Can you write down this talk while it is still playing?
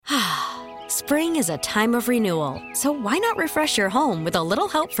Spring is a time of renewal, so why not refresh your home with a little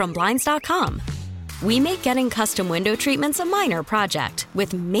help from Blinds.com? We make getting custom window treatments a minor project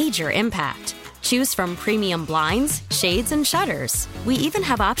with major impact. Choose from premium blinds, shades, and shutters. We even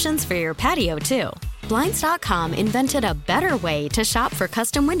have options for your patio, too. Blinds.com invented a better way to shop for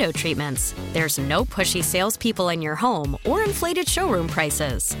custom window treatments. There's no pushy salespeople in your home or inflated showroom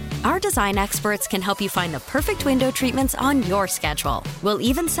prices. Our design experts can help you find the perfect window treatments on your schedule. We'll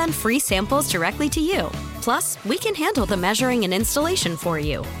even send free samples directly to you. Plus, we can handle the measuring and installation for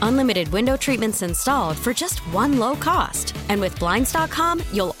you. Unlimited window treatments installed for just one low cost. And with Blinds.com,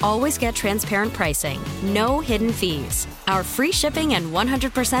 you'll always get transparent pricing. No hidden fees. Our free shipping and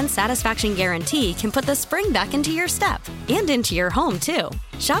 100% satisfaction guarantee can put the spring back into your step and into your home, too.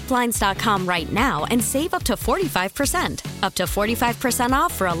 Shop Blinds.com right now and save up to 45%. Up to 45%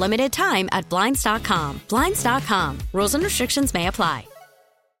 off for a limited time at Blinds.com. Blinds.com. Rules and restrictions may apply.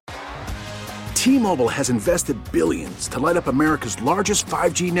 T-Mobile has invested billions to light up America's largest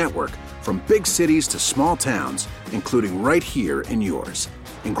 5G network, from big cities to small towns, including right here in yours.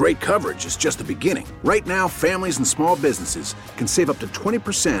 And great coverage is just the beginning. Right now, families and small businesses can save up to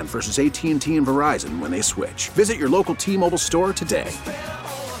 20% versus AT&T and Verizon when they switch. Visit your local T-Mobile store today.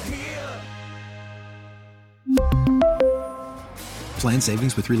 Plan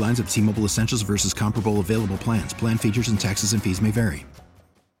savings with 3 lines of T-Mobile Essentials versus comparable available plans. Plan features and taxes and fees may vary.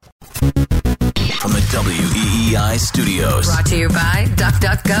 From the WEEI studios. Brought to you by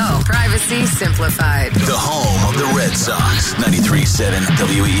DuckDuckGo. Privacy simplified. The home of the Red Sox. 93.7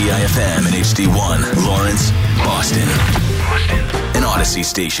 WEEI FM and HD1. Lawrence, Boston. An Odyssey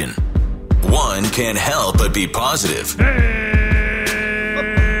station. One can't help but be positive.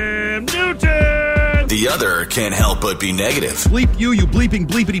 The other can't help but be negative. Bleep you bleeping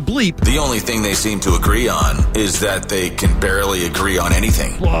bleepity bleep. The only thing they seem to agree on is that they can barely agree on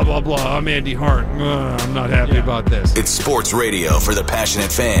anything. Blah, blah, blah. I'm Andy Hart. I'm not happy about this. It's sports radio for the passionate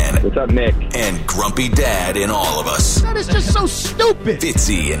fan. What's up, Nick? And grumpy dad in all of us. That is just so stupid.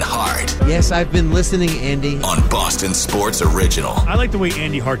 Fitzy and Hart. Yes, I've been listening, Andy. On Boston Sports Original. I like the way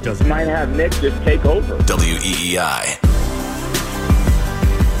Andy Hart does it. Might have Nick just take over. WEEI.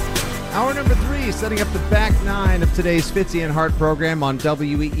 Hour number 3, setting up the back 9 of today's Fitzy and Hart program on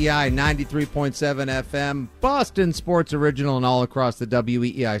WEEI 93.7 FM, Boston Sports Original, and all across the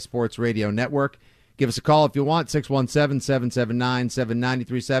WEEI Sports Radio Network. Give us a call if you want,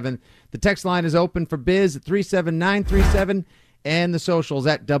 617-779-7937. The text line is open for biz at 37937, and the socials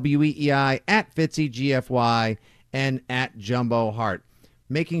at WEEI, at FitzyGFY, and at Jumbo Hart.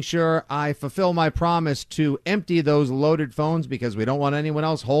 Making sure I fulfill my promise to empty those loaded phones because we don't want anyone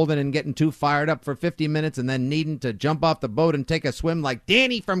else holding and getting too fired up for 50 minutes and then needing to jump off the boat and take a swim like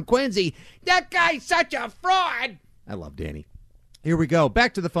Danny from Quincy. That guy's such a fraud. I love Danny. Here we go.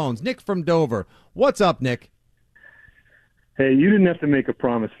 Back to the phones. Nick from Dover. What's up, Nick? Hey, you didn't have to make a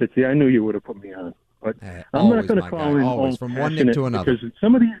promise, Fitzy. I knew you would have put me on. But I'm not going to call in always from one Nick to another. Because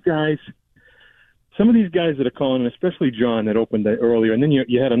some of these guys that are calling, especially John that opened that earlier, and then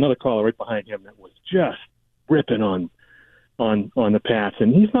you had another caller right behind him that was just ripping on the Pats,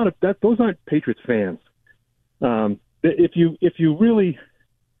 and he's not those aren't Patriots fans. If you really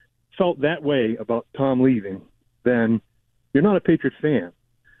felt that way about Tom leaving, then you're not a Patriots fan.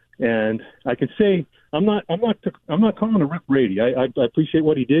 And I can say I'm not calling to Rick Brady. I appreciate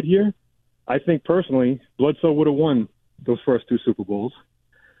what he did here. I think personally Bledsoe would have won those first 2 Super Bowls,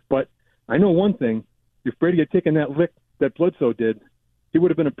 but I know one thing. If Brady had taken that lick that Bledsoe did, he would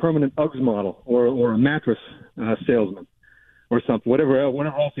have been a permanent Uggs model or a mattress salesman or something, whatever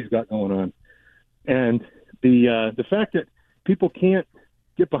else he's got going on. And the fact that people can't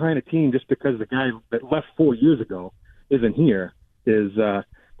get behind a team just because the guy that left 4 years ago isn't here does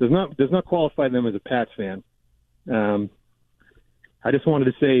not qualify them as a Pats fan. I just wanted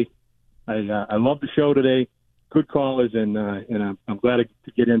to say I love the show today. Good callers, and I'm glad to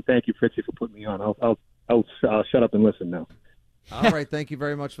get in. Thank you, Fritzy, for putting me on. I'll shut up and listen now. All right, thank you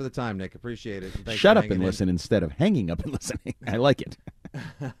very much for the time, Nick. Appreciate it. Shut up and listen instead of hanging up and listening. I like it.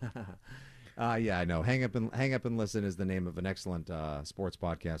 Yeah, I know. Hang up and listen is the name of an excellent sports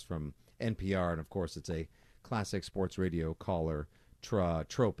podcast from NPR, and of course, it's a classic sports radio caller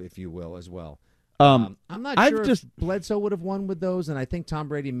trope, if you will, as well. I'm not sure if Bledsoe would have won with those, and I think Tom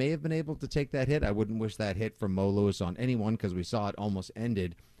Brady may have been able to take that hit. I wouldn't wish that hit from Mo Lewis on anyone because we saw it almost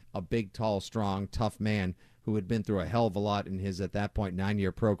ended a big, tall, strong, tough man who had been through a hell of a lot in his, at that point,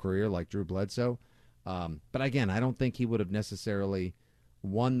 9-year pro career like Drew Bledsoe. But again, I don't think he would have necessarily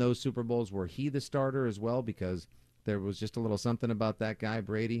won those Super Bowls were he the starter as well, because there was just a little something about that guy,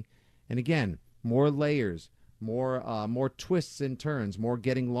 Brady. And again, more layers, more twists and turns, more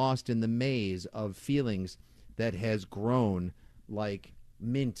getting lost in the maze of feelings that has grown like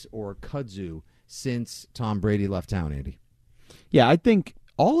mint or kudzu since Tom Brady left town, Andy? Yeah, I think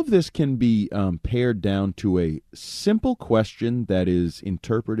all of this can be pared down to a simple question that is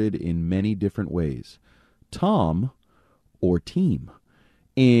interpreted in many different ways. Tom or team?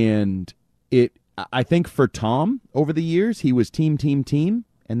 And I think for Tom, over the years, he was team,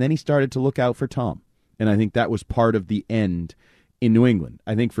 and then he started to look out for Tom. And I think that was part of the end in New England.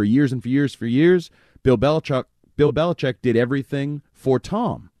 I think for years, Bill Belichick did everything for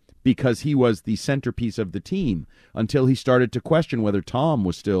Tom because he was the centerpiece of the team until he started to question whether Tom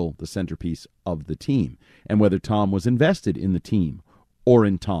was still the centerpiece of the team and whether Tom was invested in the team or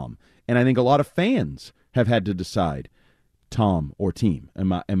in Tom. And I think a lot of fans have had to decide, Tom or team.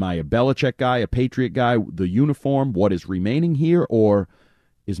 Am I a Belichick guy, a Patriot guy, the uniform, what is remaining here, or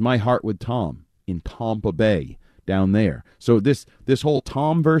is my heart with Tom in Tampa Bay down there? So this whole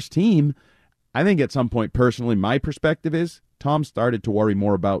Tom versus team, I think at some point, personally, my perspective is Tom started to worry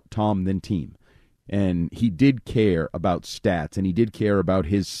more about Tom than team. And he did care about stats, and he did care about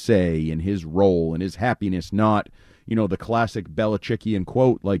his say and his role and his happiness, not, the classic Belichickian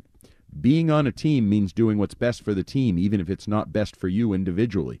quote, like, being on a team means doing what's best for the team, even if it's not best for you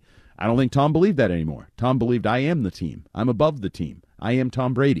individually. I don't think Tom believed that anymore. Tom believed, I am the team. I'm above the team. I am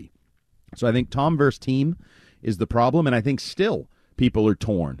Tom Brady. So I think Tom versus team is the problem, and I think still people are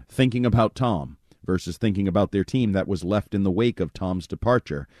torn, thinking about Tom versus thinking about their team that was left in the wake of Tom's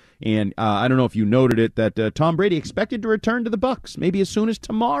departure. And I don't know if you noted it, that Tom Brady expected to return to the Bucs maybe as soon as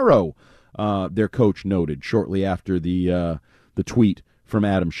tomorrow, their coach noted shortly after the tweet from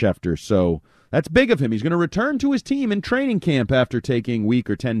Adam Schefter. So that's big of him. He's going to return to his team in training camp after taking a week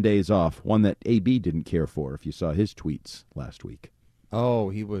or 10 days off, one that AB didn't care for if you saw his tweets last week. Oh,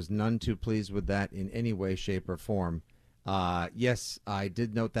 he was none too pleased with that in any way, shape, or form. Yes, I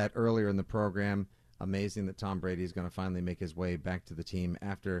did note that earlier in the program. Amazing that Tom Brady is going to finally make his way back to the team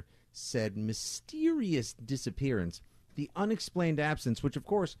after said mysterious disappearance, the unexplained absence, which, of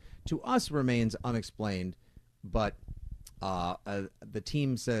course, to us remains unexplained, but the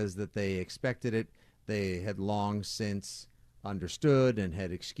team says that they expected it. They had long since understood and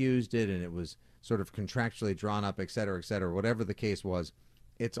had excused it, and it was sort of contractually drawn up, et cetera, whatever the case was.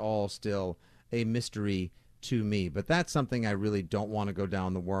 It's all still a mystery to me. But that's something I really don't want to go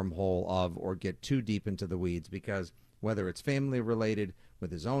down the wormhole of or get too deep into the weeds, because whether it's family related,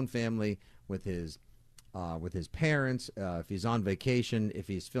 with his own family, with his parents, if he's on vacation, if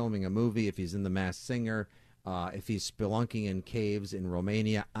he's filming a movie, if he's in The Masked Singer, if he's spelunking in caves in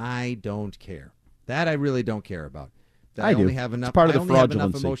Romania, I don't care. That I really don't care about. I only have enough. It's part of the I only have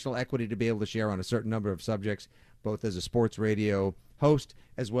enough fraudulency. emotional equity to be able to share on a certain number of subjects, both as a sports radio host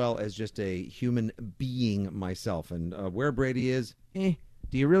as well as just a human being myself. And where Brady is, do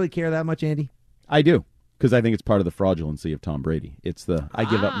you really care that much, Andy? I do, because I think it's part of the fraudulency of Tom Brady. It's the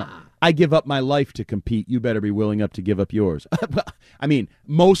I give up my life to compete. You better be willing up to give up yours. I mean,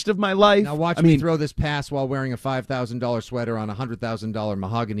 most of my life. Now watch me throw this pass while wearing a $5,000 sweater on a $100,000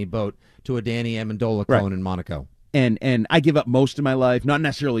 mahogany boat to a Danny Amendola clone in Monaco. And I give up most of my life, not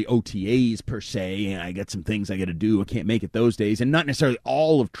necessarily OTAs per se, and I got some things I got to do. I can't make it those days, and not necessarily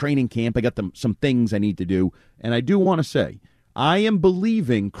all of training camp. I got some things I need to do, and I do want to say, I am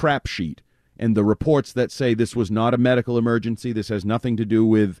believing Crap Sheet and the reports that say this was not a medical emergency, this has nothing to do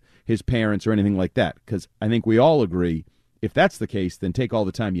with his parents or anything like that, because I think we all agree, if that's the case, then take all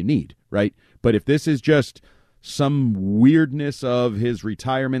the time you need, right? But if this is just some weirdness of his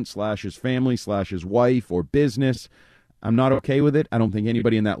retirement / his family / his wife or business, I'm not okay with it. I don't think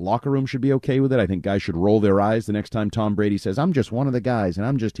anybody in that locker room should be okay with it. I think guys should roll their eyes the next time Tom Brady says, I'm just one of the guys and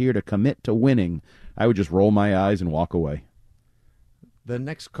I'm just here to commit to winning. I would just roll my eyes and walk away. The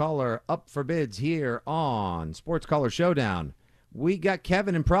next caller up for bids here on Sports Caller Showdown. We got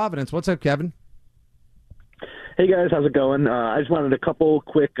Kevin in Providence. What's up, Kevin? Hey, guys. How's it going? I just wanted a couple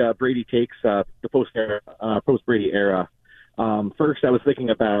quick Brady takes, the post-Brady era. First, I was thinking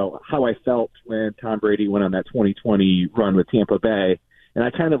about how I felt when Tom Brady went on that 2020 run with Tampa Bay, and I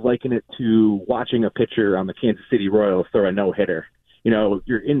kind of liken it to watching a pitcher on the Kansas City Royals throw a no-hitter. You know,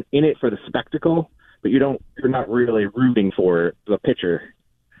 you're in it for the spectacle, but you're not really rooting for the pitcher,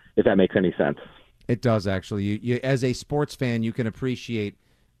 if that makes any sense. It does, actually. You as a sports fan, you can appreciate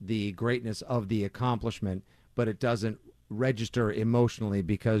the greatness of the accomplishment, but it doesn't register emotionally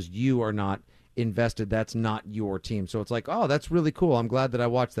because you are not invested. That's not your team. So it's like, oh, that's really cool. I'm glad that I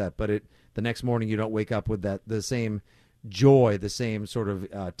watched that. But the next morning you don't wake up with the same joy, the same sort of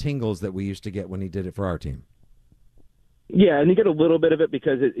tingles that we used to get when he did it for our team. Yeah, and you get a little bit of it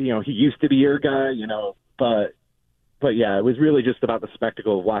because he used to be your guy. But yeah, it was really just about the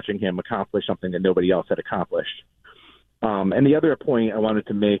spectacle of watching him accomplish something that nobody else had accomplished. And the other point I wanted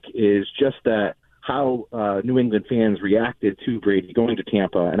to make is just that how New England fans reacted to Brady going to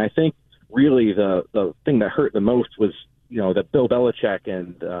Tampa. And I think really the thing that hurt the most was, that Bill Belichick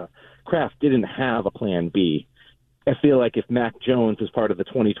and Kraft didn't have a plan B. I feel like if Mac Jones was part of the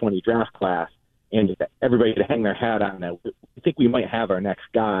 2020 draft class and everybody could hang their hat on that, I think we might have our next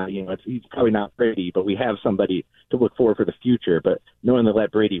guy. He's probably not Brady, but we have somebody to look for the future. But knowing to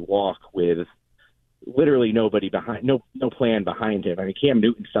let Brady walk with literally nobody behind, no plan behind him. I mean, Cam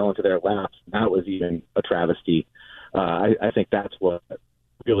Newton fell into their laps. That was even a travesty. I think that's what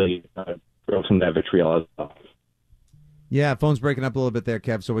really drove some of that vitriol as well. Yeah, phone's breaking up a little bit there,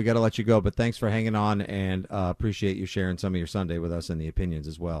 Kev, so we got to let you go. But thanks for hanging on, and appreciate you sharing some of your Sunday with us and the opinions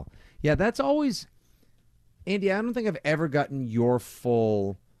as well. Yeah, that's always, Andy, I don't think I've ever gotten your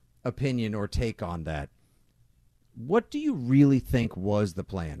full opinion or take on that. What do you really think was the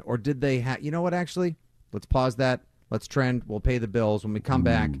plan? Or did they have, you know what, actually, let's pause that. Let's trend. We'll pay the bills. When we come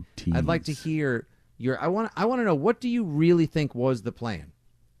back, I'd like to hear I want to know, what do you really think was the plan?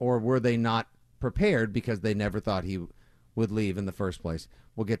 Or were they not prepared because they never thought he would leave in the first place?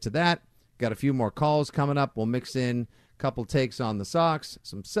 We'll get to that. Got a few more calls coming up. We'll mix in a couple takes on the Sox,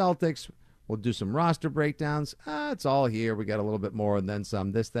 some Celtics. We'll do some roster breakdowns. It's all here. We got a little bit more and then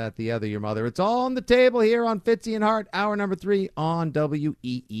some. This, that, the other, your mother. It's all on the table here on Fitzy and Hart, hour number 3 on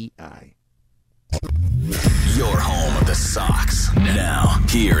WEEI. Your home of the Sox. Now,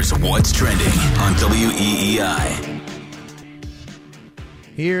 here's what's trending on WEEI.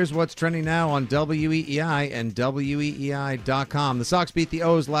 Here's what's trending now on WEEI and WEEI.com. The Sox beat the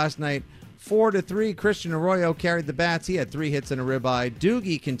O's last night 4-3. Christian Arroyo carried the bats. He had 3 hits and a ribeye.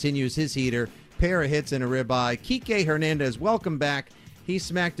 Doogie continues his heater. Pair of hits and a ribeye. Kike Hernandez, welcome back. He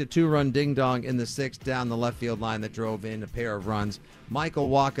smacked a 2-run ding-dong in the 6th down the left field line that drove in a pair of runs. Michael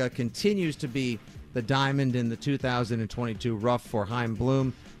Wacha continues to be the diamond in the 2022 rough for Chaim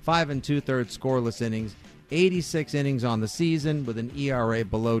Bloom. 5 2/3 scoreless innings. 86 innings on the season with an ERA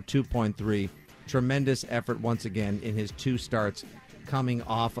below 2.3. Tremendous effort once again in his 2 starts coming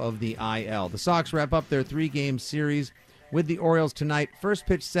off of the IL. The Sox wrap up their 3-game series with the Orioles tonight. First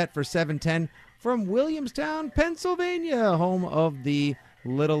pitch set for 7:10 from Williamstown, Pennsylvania, home of the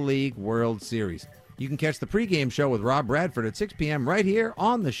Little League World Series. You can catch the pregame show with Rob Bradford at 6 p.m. right here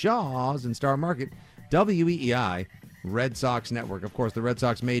on the Shaws and Star Market, WEEI Red Sox Network. Of course, the Red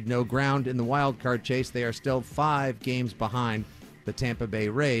Sox made no ground in the wild card chase. They are still 5 games behind the Tampa Bay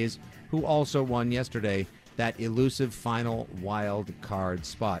Rays, who also won yesterday that elusive final wild card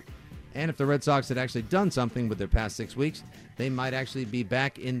spot. And if the Red Sox had actually done something with their past 6 weeks, they might actually be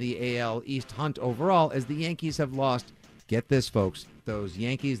back in the AL East hunt overall, as the Yankees have lost, get this, folks, those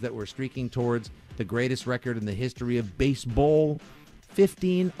Yankees that were streaking towards the greatest record in the history of baseball,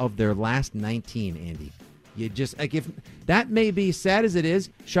 15 of their last 19, Andy. You just, like, if that may be sad as it is,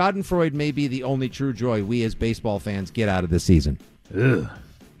 Schadenfreude may be the only true joy we as baseball fans get out of this season. Ugh.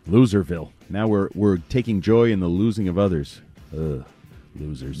 Loserville. Now we're taking joy in the losing of others. Ugh.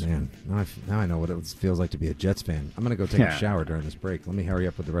 Losers. Man, now I know what it feels like to be a Jets fan. I'm going to go take a shower during this break. Let me hurry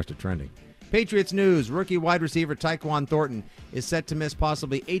up with the rest of trending. Patriots news. Rookie wide receiver Tyquan Thornton is set to miss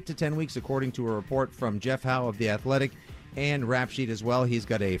possibly 8 to 10 weeks, according to a report from Jeff Howe of The Athletic and Rap Sheet as well. He's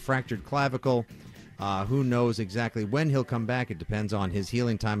got a fractured clavicle. Who knows exactly when he'll come back? It depends on his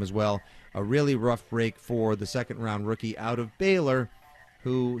healing time as well. A really rough break for the second-round rookie out of Baylor,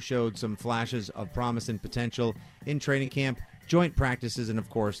 who showed some flashes of promise and potential in training camp, joint practices, and, of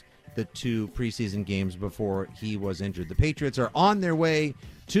course, the 2 preseason games before he was injured. The Patriots are on their way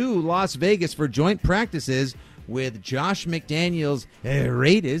to Las Vegas for joint practices with Josh McDaniels'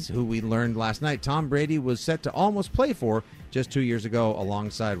 Raiders, who we learned last night Tom Brady was set to almost play for just 2 years ago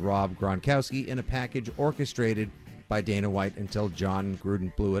alongside Rob Gronkowski in a package orchestrated by Dana White until John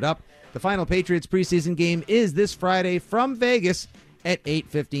Gruden blew it up. The final Patriots preseason game is this Friday from Vegas at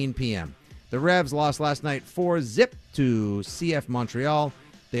 8:15 p.m. The Revs lost last night 4-0 to CF Montreal.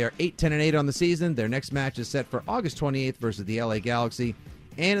 They are 8-10-8 on the season. Their next match is set for August 28th versus the LA Galaxy.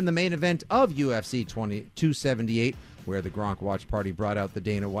 And in the main event of UFC 278, where the Gronk Watch Party brought out the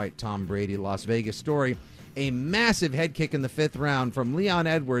Dana White, Tom Brady, Las Vegas story, a massive head kick in the 5th round from Leon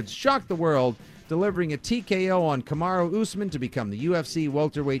Edwards shocked the world, delivering a TKO on Kamaru Usman to become the UFC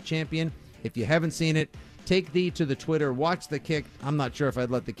welterweight champion. If you haven't seen it, take thee to the Twitter, watch the kick. I'm not sure if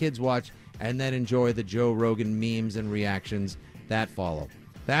I'd let the kids watch, and then enjoy the Joe Rogan memes and reactions that follow.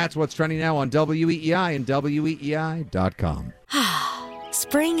 That's what's trending now on WEEI and WEEI.com.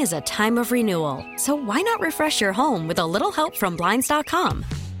 Spring is a time of renewal, so why not refresh your home with a little help from Blinds.com?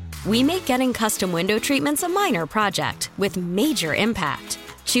 We make getting custom window treatments a minor project with major impact.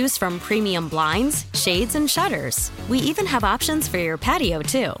 Choose from premium blinds, shades, and shutters. We even have options for your patio,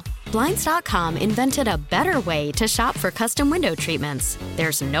 too. Blinds.com invented a better way to shop for custom window treatments.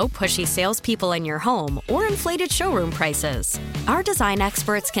 There's no pushy salespeople in your home or inflated showroom prices. Our design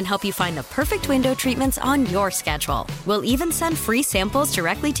experts can help you find the perfect window treatments on your schedule. We'll even send free samples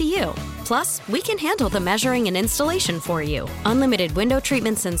directly to you. Plus, we can handle the measuring and installation for you. Unlimited window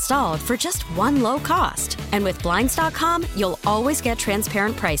treatments installed for just one low cost. And with Blinds.com, you'll always get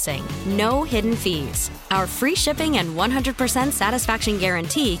transparent pricing. No hidden fees. Our free shipping and 100% satisfaction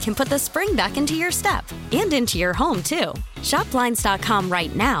guarantee can put the spring back into your step and into your home, too. Shop Blinds.com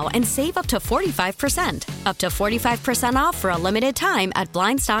right now and save up to 45%. Up to 45% off for a limited time at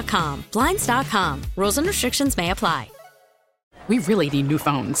Blinds.com. Blinds.com. Rules and restrictions may apply. We really need new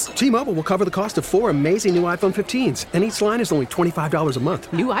phones. T-Mobile will cover the cost of 4 amazing new iPhone 15s, and each line is only $25 a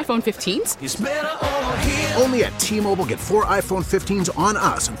month. New iPhone 15s? It's better over here. Only at T-Mobile, get 4 iPhone 15s on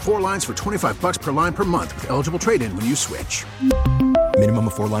us and 4 lines for $25 per line per month with eligible trade-in when you switch. Minimum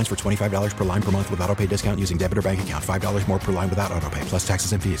of 4 lines for $25 per line per month with autopay discount using debit or bank account. $5 more per line without autopay, plus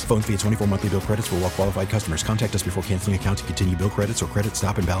taxes and fees. Phone fee at 24 monthly bill credits for well-qualified customers. Contact us before canceling account to continue bill credits or credit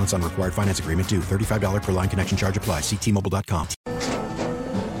stop and balance on required finance agreement due. $35 per line connection charge applies. See T-Mobile.com.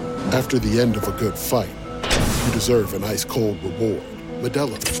 After the end of a good fight, you deserve an ice-cold reward.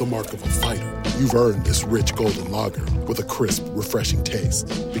 Modelo, the mark of a fighter. You've earned this rich golden lager with a crisp, refreshing taste.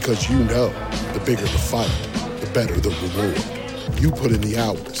 Because you know, the bigger the fight, the better the reward. You put in the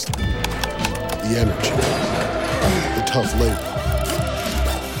hours, the energy, the tough labor.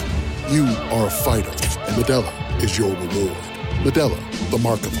 You are a fighter, and Modelo is your reward. Modelo, the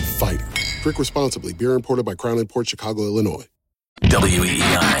mark of a fighter. Drink responsibly. Beer imported by Crown Imports, Chicago, Illinois.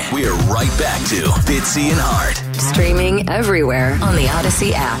 WEEI. We're right back to Fitzy and Hart. Streaming everywhere on the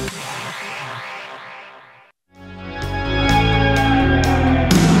Odyssey app.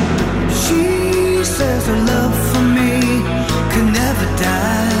 She says her love for me could never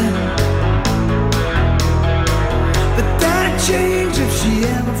die, but that'd change if she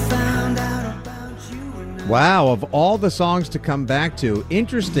ever found out about you. Wow, of all the songs to come back to,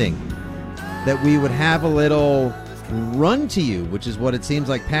 interesting that we would have a little run to you, which is what it seems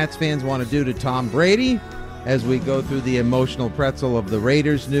like Pats fans want to do to Tom Brady as we go through the emotional pretzel of the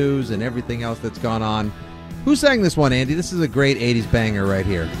Raiders news and everything else that's gone on. Who sang this one, Andy? This is a great 80s banger right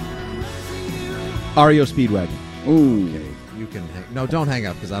here. REO Speedwagon. Ooh. Okay, you can no, don't hang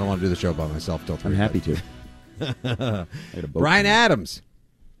up because I don't want to do the show by myself till 3. I'm happy to. Bryan Adams.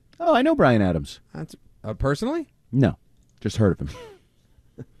 Oh, I know Bryan Adams. That's, personally? No, just heard of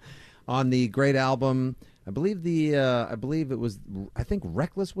him. On the great album, I believe it was. I think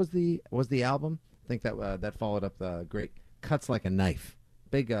Reckless was the album. I think that followed up the great Cuts Like a Knife.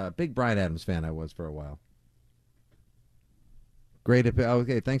 Big Bryan Adams fan I was for a while. Great.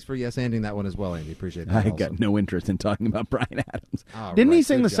 Okay, thanks for yes-anding that one as well, Andy. Appreciate that. I got no interest in talking about Bryan Adams. All Didn't right, he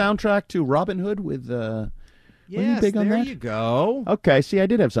sing the job. soundtrack to Robin Hood with? Yes, big on there that? you go. Okay, see, I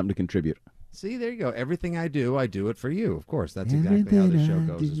did have something to contribute. See, there you go. Everything I do it for you. Of course, that's exactly how this show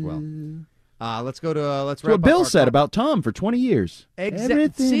goes as well. Let's go to let's wrap what Bill up said about Tom for 20 years.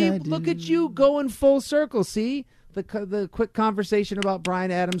 Exactly. See, look at you going full circle. See, the quick conversation about Bryan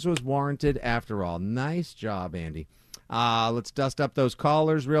Adams was warranted after all. Nice job, Andy. Let's dust up those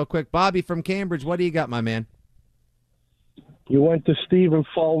callers real quick. Bobby from Cambridge, what do you got, my man? You went to Stephen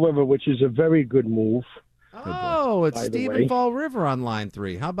Fall River, which is a very good move. Oh, it's by the Stephen way. Fall River on line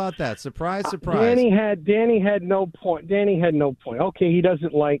 3. How about that? Surprise, surprise. Danny had no point. Danny had no point. Okay, he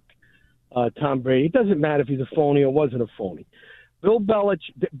doesn't like Tom Brady. It doesn't matter if he's a phony or wasn't a phony. Bill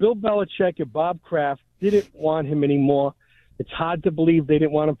Belichick and Bob Kraft didn't want him anymore. It's hard to believe they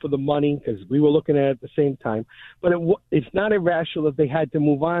didn't want him for the money because we were looking at it at the same time. But it's not irrational if they had to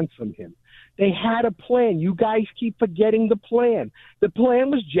move on from him. They had a plan. You guys keep forgetting the plan. The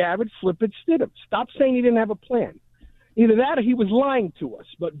plan was Jared Flippin Stidham. Stop saying he didn't have a plan. Either that or he was lying to us.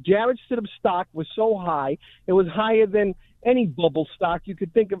 But Jared Stidham's stock was so high, it was higher than any bubble stock you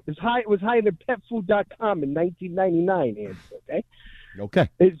could think of. It was higher than petfood.com in 1999, Andy, okay? Okay.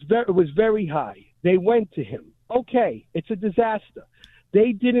 It was very high. They went to him. Okay, it's a disaster.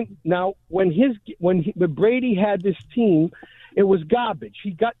 They didn't. Now, when Brady had this team, it was garbage.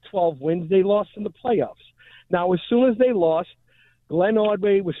 He got 12 wins. They lost in the playoffs. Now, as soon as they lost, Glenn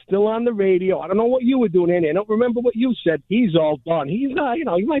Ordway was still on the radio. I don't know what you were doing, Andy. I don't remember what you said. He's all done. He's not,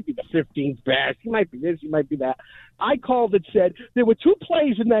 he might be the 15th best. He might be this. He might be that. I called it, said there were 2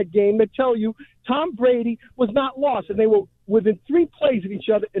 plays in that game that tell you Tom Brady was not lost, and they were within 3 plays of each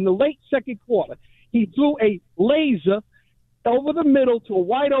other in the late second quarter. He threw a laser over the middle to a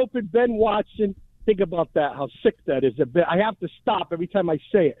wide open Ben Watson. Think about that, how sick that is. I have to stop every time I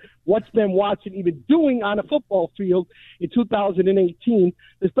say it. What's Ben Watson even doing on a football field in 2018,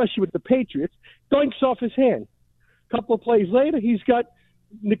 especially with the Patriots? Doinks off his hand. A couple of plays later, he's got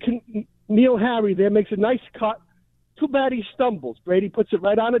Neil Harry there, makes a nice cut. Too bad he stumbles. Brady puts it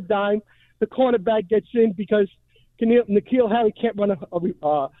right on a dime. The cornerback gets in because N'Keal Harry can't run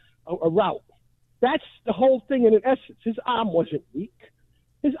a route. That's the whole thing in essence. His arm wasn't weak.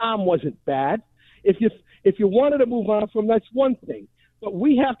 His arm wasn't bad. If you wanted to move on from, that's one thing. But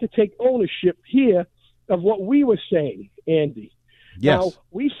we have to take ownership here of what we were saying, Andy. Yes. Now,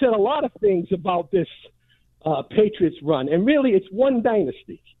 we said a lot of things about this Patriots run, and really it's one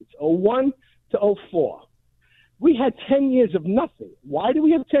dynasty. It's 01 to 04. We had 10 years of nothing. Why do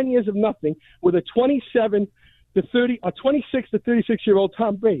we have 10 years of nothing with a 26 to 36-year-old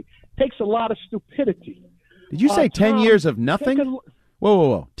Tom Brady? Takes a lot of stupidity. Did you say 10 years of nothing?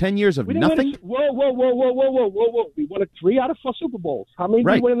 Whoa. 10 years of nothing? Whoa. We won 3 out of 4 Super Bowls. How many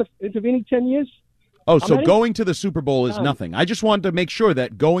did we win in the intervening 10 years? Oh, so going to the Super Bowl is nothing. I just wanted to make sure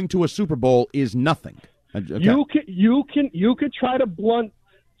that going to a Super Bowl is nothing. Okay. You can try to blunt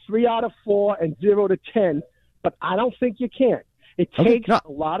 3 out of 4 and 0 to 10, but I don't think you can. It takes a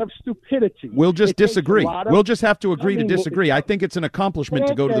lot of stupidity. We'll just disagree. We'll just have to agree to disagree. I think it's an accomplishment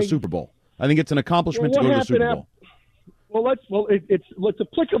to go to the Super Bowl. I think it's an accomplishment to go to the Super Bowl. It's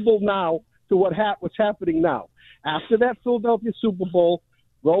applicable now to what's happening now. After that Philadelphia Super Bowl,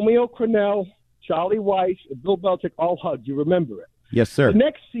 Romeo Crennel, Charlie Weiss, and Bill Belichick all hugged. You remember it? Yes, sir. The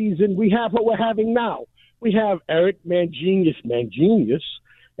next season, we have what we're having now. We have Eric Mangenius,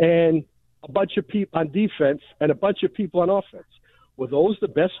 and a bunch of people on defense and a bunch of people on offense. Were those the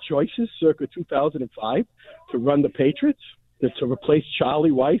best choices circa 2005 to run the Patriots, to replace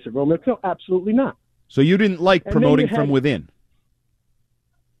Charlie Weiss and Romeo Crennel? Absolutely not. So you didn't like promoting from within?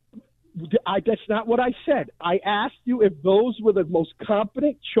 That's not what I said. I asked you if those were the most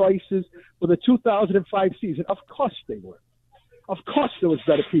competent choices for the 2005 season. Of course they were. Of course there was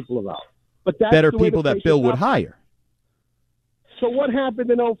better people around. But that's better people that Bill would hire. So what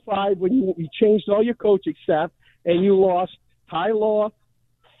happened in 2005 when you changed all your coaching staff and you lost Ty Law?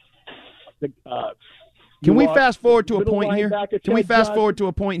 Can we fast forward to a point here? Steve?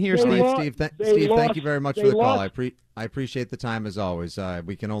 Thank you very much for the call. I appreciate the time as always.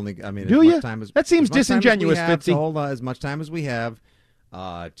 We can only, do you? That seems disingenuous, Fitzy. Hold on, as much time as we have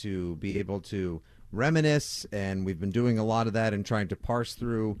to be able to reminisce, and we've been doing a lot of that and trying to parse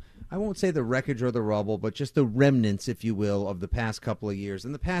through, I won't say the wreckage or the rubble, but just the remnants, if you will, of the past couple of years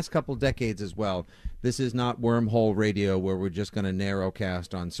and the past couple decades as well. This is not wormhole radio where we're just going to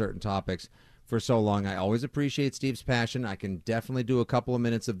narrowcast on certain topics for so long. I always appreciate Steve's passion. I can definitely do a couple of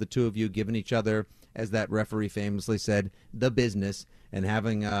minutes of the two of you giving each other, as that referee famously said, the business, and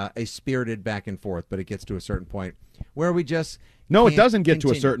having a spirited back and forth. But it gets to a certain point where we just it doesn't get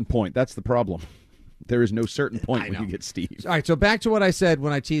to a certain point. That's the problem. There is no certain point when you get Steve. All right, so back to what I said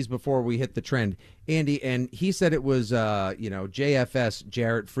when I teased before we hit the trend, Andy, and he said it was JFS,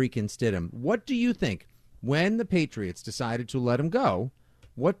 Jarrett freaking Stidham. What do you think when the Patriots decided to let him go?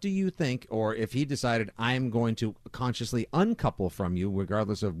 What do you think, or if he decided, I'm going to consciously uncouple from you,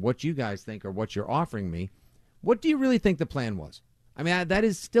 regardless of what you guys think or what you're offering me, what do you really think the plan was? I mean, that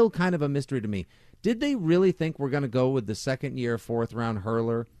is still kind of a mystery to me. Did they really think we're going to go with the second-year, fourth-round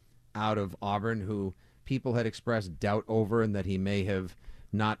hurler out of Auburn, who people had expressed doubt over and that he may have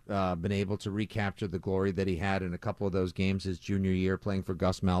not been able to recapture the glory that he had in a couple of those games his junior year playing for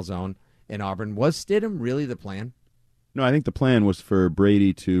Gus Malzahn in Auburn? Was Stidham really the plan? No, I think the plan was for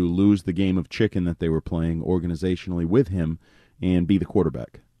Brady to lose the game of chicken that they were playing organizationally with him and be the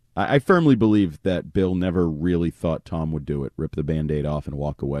quarterback. I firmly believe that Bill never really thought Tom would do it, rip the Band-Aid off and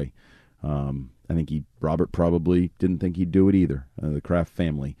walk away. I think Robert probably didn't think he'd do it either, the Kraft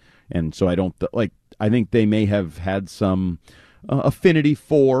family. And so I think they may have had some affinity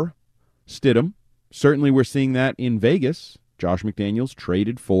for Stidham. Certainly we're seeing that in Vegas. Josh McDaniels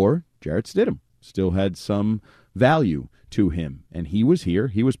traded for Jarrett Stidham. Still had some value to him. And he was here.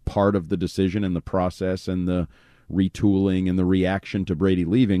 He was part of the decision and the process and the retooling and the reaction to Brady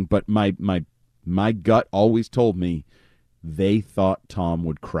leaving. But my gut always told me they thought Tom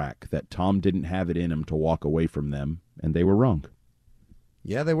would crack, that Tom didn't have it in him to walk away from them, and they were wrong.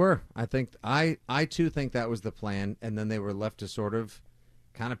 Yeah, they were. I too think that was the plan, and then they were left to sort of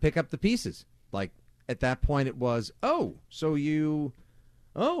kind of pick up the pieces. Like, at that point it was, you're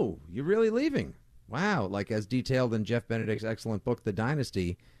really leaving. Wow, like as detailed in Jeff Benedict's excellent book, The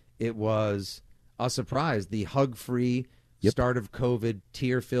Dynasty, it was a surprise. The hug-free start of COVID,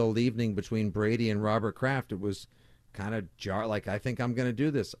 tear-filled evening between Brady and Robert Kraft, it was kind of jar. Like, I think I'm going to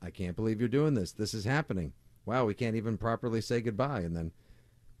do this. I can't believe you're doing this. This is happening. Wow, we can't even properly say goodbye. And then,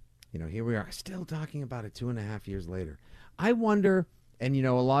 here we are, still talking about it 2.5 years later. I wonder, and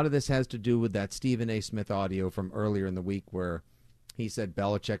a lot of this has to do with that Stephen A. Smith audio from earlier in the week where he said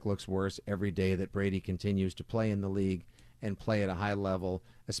Belichick looks worse every day that Brady continues to play in the league and play at a high level,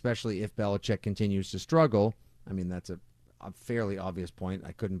 especially if Belichick continues to struggle. I mean, that's a fairly obvious point.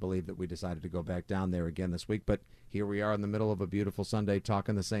 I couldn't believe that we decided to go back down there again this week, but here we are in the middle of a beautiful Sunday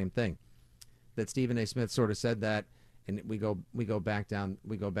talking the same thing. That Stephen A. Smith sort of said that, and we go back down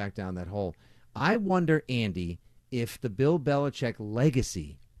that hole. I wonder, Andy, if the Bill Belichick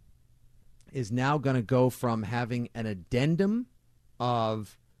legacy is now going to go from having an addendum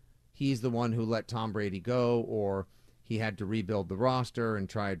of he's the one who let Tom Brady go, or he had to rebuild the roster and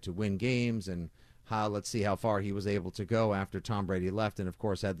tried to win games, and let's see how far he was able to go after Tom Brady left and, of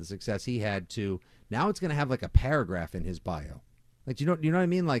course, had the success he had to. Now it's going to have like a paragraph in his bio. Like, you know what I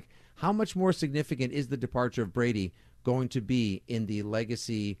mean? Like, how much more significant is the departure of Brady going to be in the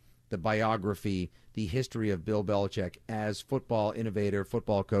legacy, the biography, the history of Bill Belichick as football innovator,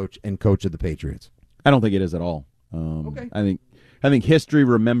 football coach, and coach of the Patriots? I don't think it is at all. Okay. I think history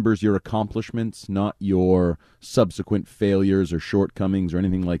remembers your accomplishments, not your subsequent failures or shortcomings or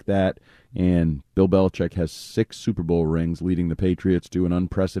anything like that. And Bill Belichick has 6 Super Bowl rings, leading the Patriots to an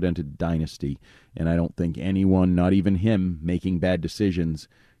unprecedented dynasty. And I don't think anyone, not even him, making bad decisions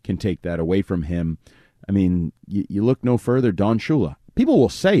can take that away from him. I mean, you look no further, Don Shula. People will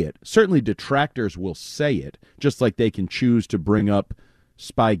say it. Certainly detractors will say it, just like they can choose to bring up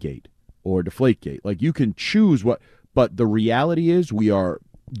Spygate or Deflategate. Like, you can choose what... But the reality is we are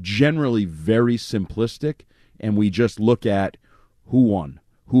generally very simplistic, and we just look at who won,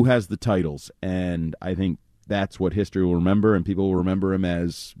 who has the titles, and I think that's what history will remember, and people will remember him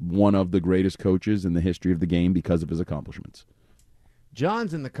as one of the greatest coaches in the history of the game because of his accomplishments.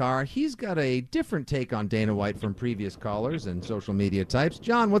 John's in the car. He's got a different take on Dana White from previous callers and social media types.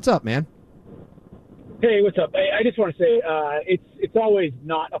 John, what's up, man? Hey, what's up? I just want to say it's always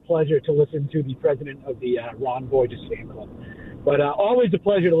not a pleasure to listen to the president of the Ron Boyd's fan club, but always a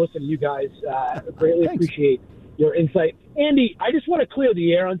pleasure to listen to you guys. Greatly appreciate your insight. Andy, I just want to clear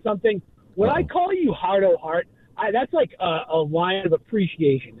the air on something. When I call you Hardo Hart, that's like a line of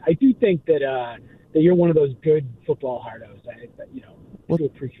appreciation. I do think that you're one of those good football hardos. I do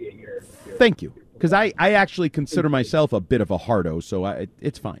appreciate your thank you, because I actually consider myself a bit of a hardo, so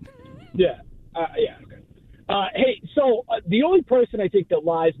it's fine. Yeah. Yeah. Okay. Hey, so the only person I think that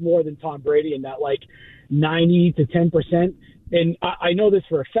lies more than Tom Brady in that 90 to 10%, and I know this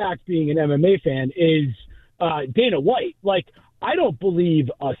for a fact, being an MMA fan, is Dana White. Like, I don't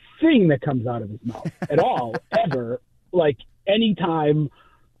believe a thing that comes out of his mouth at all, ever. Like, anytime,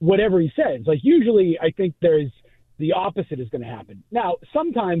 whatever he says. Like, usually, I think there's the opposite is going to happen. Now,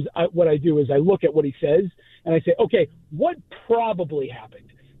 sometimes what I do is I look at what he says and I say, okay, what probably happened?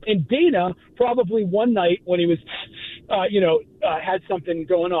 And Dana probably one night when he was, had something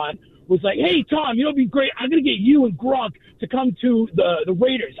going on, was like, hey, Tom, it'd be great. I'm going to get you and Gronk to come to the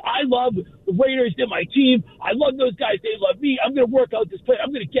Raiders. I love the Raiders. They're my team. I love those guys. They love me. I'm going to work out this play.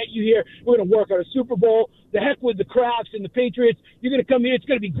 I'm going to get you here. We're going to work out a Super Bowl. The heck with the Crafts and the Patriots. You're going to come here. It's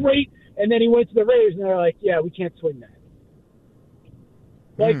going to be great. And then he went to the Raiders, and they're like, yeah, we can't swing that.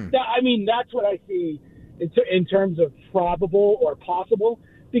 That's what I see in terms of probable or possible.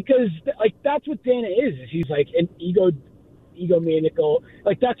 Because, that's what Dana is. He's like an egomaniacal.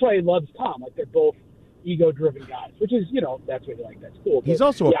 That's why he loves Tom. They're both ego-driven guys, which is, that's what he like. That's cool. He's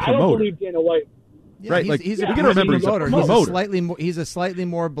also a promoter. I don't believe Dana White. Yeah, right, he's a promoter. He's a slightly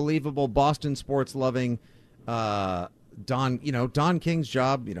more believable Boston sports loving Don King's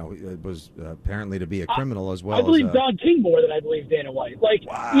job, was apparently to be a criminal as well. I believe Don King more than I believe Dana White.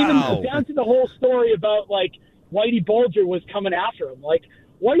 Even down to the whole story about Whitey Bulger was coming after him.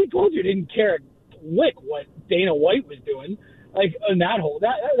 Whitey Bulger didn't care a lick what Dana White was doing. And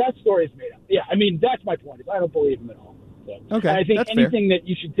that story is made up. Yeah, that's my point. I don't believe him at all. So, okay, I think that's anything fair. that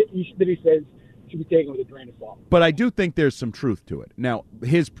that he says should be taken with a grain of salt. But I do think there's some truth to it. Now,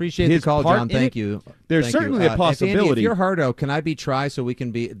 appreciate the call, John. Thank you. There's certainly a possibility. If you're Hardo, can I be Try so we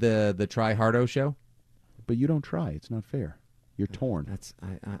can be the Try Hardo show? But you don't try. It's not fair. You're torn. That's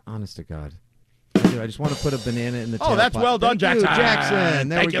honest to God. I just want to put a banana in the tailpipe. Oh, that's well done, Jackson. Jackson.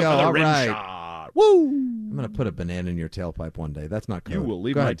 There we go. All right. Shot. Woo! I'm going to put a banana in your tailpipe one day. That's not code. You will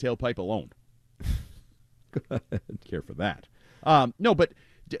leave my tailpipe alone. Go ahead. Care for that. No, but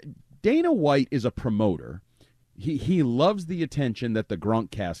Dana White is a promoter. He loves the attention that the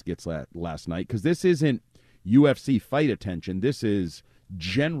Gronkcast gets last night, because this isn't UFC fight attention. This is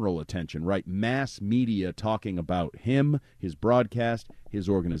general attention, right? Mass media talking about him, his broadcast, his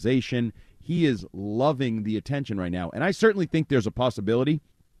organization. He is loving the attention right now. And I certainly think there's a possibility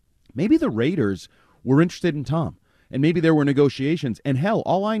maybe the Raiders were interested in Tom, and maybe there were negotiations. And hell,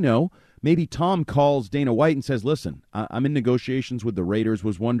 all I know, maybe Tom calls Dana White and says, listen, I'm in negotiations with the Raiders,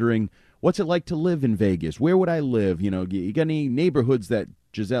 was wondering, what's it like to live in Vegas? Where would I live? You got any neighborhoods that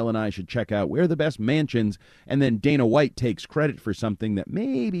Giselle and I should check out? Where are the best mansions? And then Dana White takes credit for something that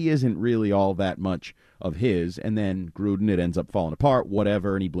maybe isn't really all that much of his, and then Gruden, it ends up falling apart,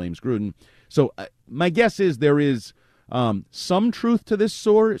 whatever, and he blames Gruden. So my guess is there is some truth to this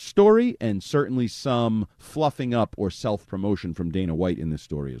story, and certainly some fluffing up or self-promotion from Dana White in this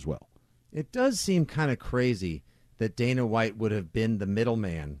story as well. It does seem kind of crazy that Dana White would have been the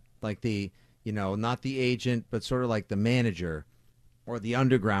middleman, like the, not the agent, but sort of like the manager or the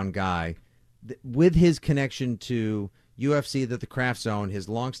underground guy, with his connection to UFC, the Kraft Zone, his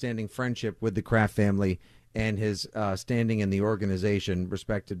longstanding friendship with the Kraft family, and his standing in the organization,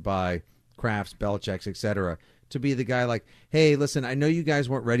 respected by Krafts, Belichick's, etc., to be the guy like, hey, listen, I know you guys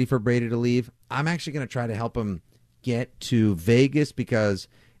weren't ready for Brady to leave. I'm actually going to try to help him get to Vegas, because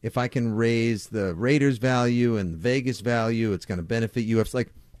if I can raise the Raiders value and the Vegas value, it's going to benefit UFC.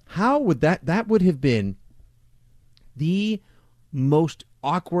 Like, how would that would have been the most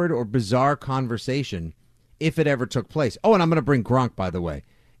awkward or bizarre conversation if it ever took place. Oh, and I'm going to bring Gronk, by the way.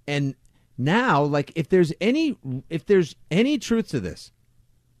 And now, like, if there's any truth to this,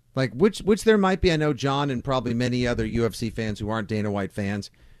 like which there might be, I know John and probably many other UFC fans who aren't Dana White fans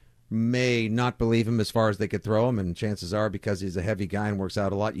may not believe him as far as they could throw him, and chances are, because he's a heavy guy and works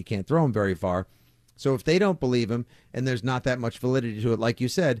out a lot, you can't throw him very far. So if they don't believe him and there's not that much validity to it, like you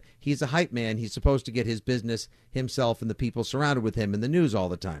said, he's a hype man. He's supposed to get his business, himself, and the people surrounded with him in the news all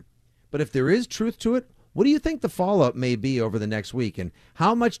the time. But if there is truth to it, what do you think the follow-up may be over the next week? And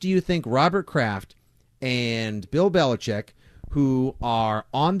how much do you think Robert Kraft and Bill Belichick, who are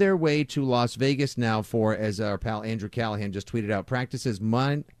on their way to Las Vegas now for, as our pal Andrew Callahan just tweeted out, practices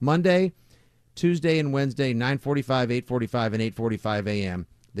Monday, Tuesday, and Wednesday, 9:45, 8:45, and 8:45 a.m.,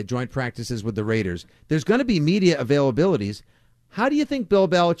 the joint practices with the Raiders. There's going to be media availabilities. How do you think Bill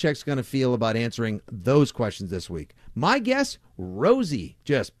Belichick's going to feel about answering those questions this week? My guess, rosy,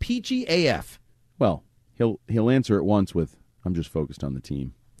 just peachy AF. Well, he'll answer it once with, I'm just focused on the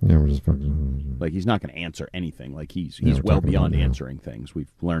team. Yeah, we're just focused. Like, he's not going to answer anything. Like, he's well beyond answering things.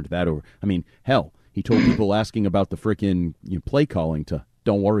 We've learned that over. I mean, hell, he told people asking about the frickin' play calling to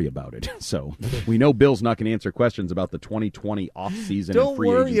don't worry about it. So we know Bill's not going to answer questions about the 2020 offseason and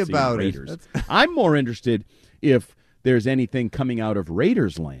free agency of Raiders. I'm more interested if there's anything coming out of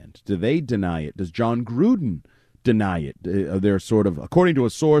Raiders land. Do they deny it? Does John Gruden deny it? They're sort of, according to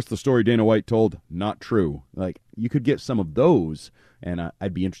a source, the story Dana White told, not true. Like, you could get some of those, and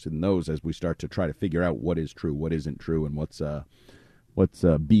I'd be interested in those as we start to try to figure out what is true, what isn't true, and what's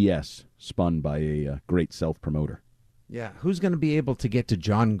BS spun by a great self-promoter. Yeah, who's going to be able to get to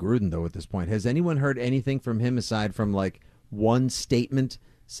John Gruden, though, at this point? Has anyone heard anything from him aside from, like, one statement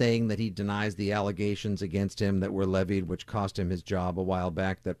saying that he denies the allegations against him that were levied, which cost him his job a while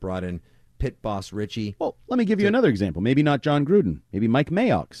back, that brought in pit boss Richie? Well, let me give you another example. Maybe not John Gruden. Maybe Mike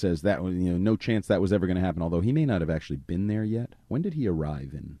Mayock says that, no chance that was ever going to happen, although he may not have actually been there yet. When did he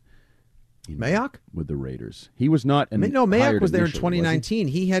arrive in Mayock? With the Raiders. He was not Mayock was there in 2019.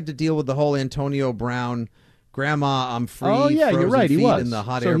 He had to deal with the whole Antonio Brown, Grandma, I'm free, you're right. He was. in the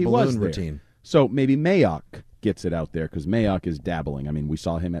hot air balloon routine. So maybe Mayock gets it out there, because Mayock is dabbling. I mean, we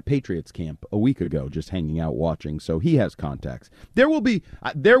saw him at Patriots camp a week ago, just hanging out watching, so he has contacts. There will be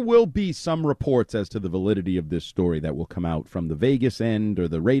some reports as to the validity of this story that will come out from the Vegas end or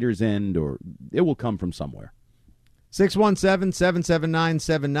the Raiders end, or it will come from somewhere.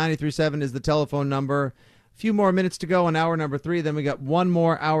 617-779-7937 is the telephone number. A few more minutes to go in hour number 3. Then we got one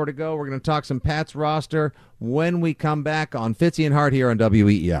more hour to go. We're going to talk some Pats roster when we come back on Fitzy and Hart here on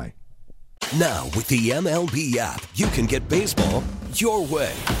WEEI. Now, with the MLB app, you can get baseball your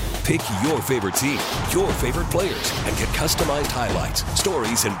way. Pick your favorite team, your favorite players, and get customized highlights,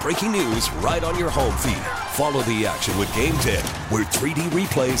 stories, and breaking news right on your home feed. Follow the action with Game 10, where 3D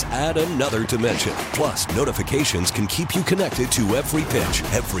replays add another dimension. Plus, notifications can keep you connected to every pitch,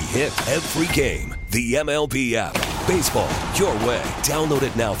 every hit, every game. The MLB app. Baseball your way. Download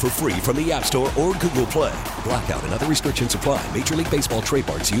it now for free from the App Store or Google Play. Blackout and other restrictions apply. Major League Baseball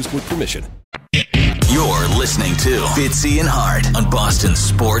trademarks used with permission. You're listening to Fitzy and Hart on Boston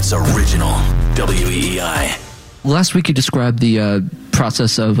Sports Original, WEEI. Last week you described the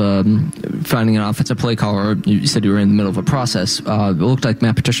process of finding an offensive play caller. You said you were in the middle of a process. It looked like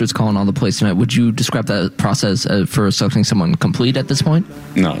Matt Patricia was calling all the plays tonight. Would you describe that process for selecting someone complete at this point?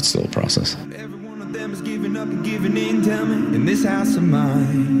 No, it's still a process. Giving up and giving in, tell me, in this house of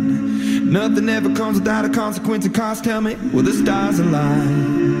mine. Nothing ever comes without a consequence and cost, tell me, will the stars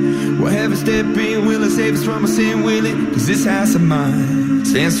align? Will heaven step in, will it save us from our sin, will it? Cause this house of mine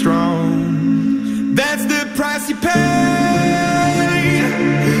stands strong. That's the price you pay.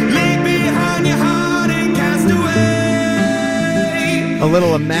 Leave behind your heart and cast away. A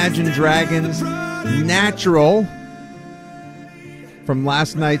little Imagine Dragons Natural from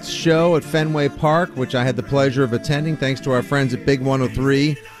last night's show at Fenway Park, which I had the pleasure of attending thanks to our friends at Big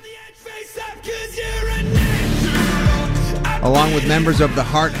 103, along with members of the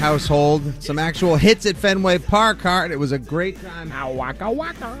Hart household. Some actual hits at Fenway Park, Hart. It was a great time. Waka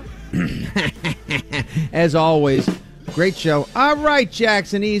waka. As always, great show. All right,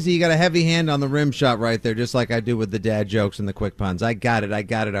 Jackson, easy. You got a heavy hand on the rim shot right there, just like I do with the dad jokes and the quick puns. I got it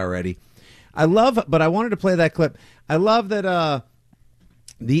already. But I wanted to play that clip. I love that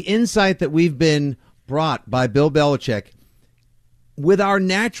the insight that we've been brought by Bill Belichick with our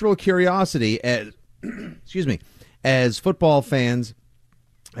natural curiosity as as football fans,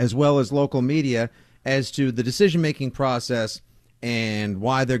 as well as local media, as to the decision-making process and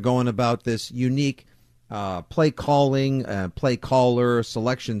why they're going about this unique play calling, play caller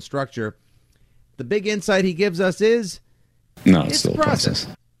selection structure. The big insight he gives us is it's still a process.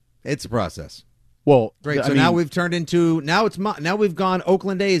 It's a process. Well, great. So now we've turned into now we've gone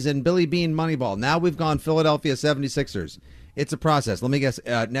Oakland A's and Billy Bean Moneyball. Now we've gone Philadelphia 76ers. It's a process. Let me guess.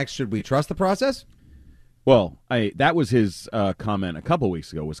 Next, should we trust the process? Well, that was his comment a couple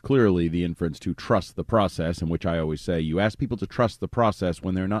weeks ago, was clearly the inference to trust the process, in which I always say you ask people to trust the process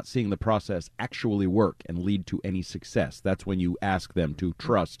when they're not seeing the process actually work and lead to any success. That's when you ask them to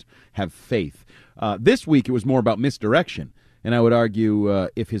trust, have faith. This week it was more about misdirection. And I would argue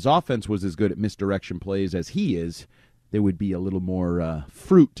if his offense was as good at misdirection plays as he is, there would be a little more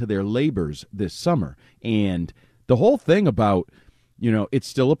fruit to their labors this summer. And the whole thing about, it's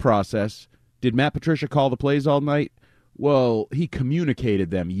still a process. Did Matt Patricia call the plays all night? Well, he communicated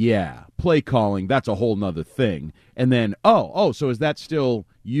them. Yeah, play calling, that's a whole nother thing. And then, so is that still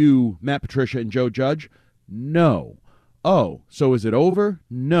you, Matt Patricia, and Joe Judge? No. Oh, so is it over?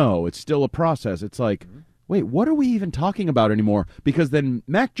 No, it's still a process. It's like, wait, what are we even talking about anymore? Because then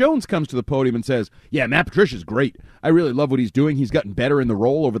Mac Jones comes to the podium and says, yeah, Matt Patricia's great. I really love what he's doing. He's gotten better in the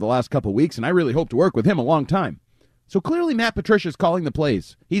role over the last couple of weeks, and I really hope to work with him a long time. So clearly Matt Patricia's calling the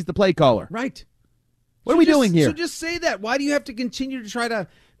plays. He's the play caller. Right. What are we doing here? So just say that. Why do you have to continue to try to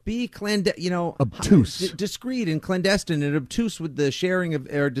be obtuse, discreet and clandestine and obtuse with the sharing of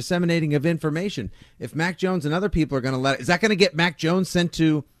or disseminating of information? If Mac Jones and other people are going to is that going to get Mac Jones sent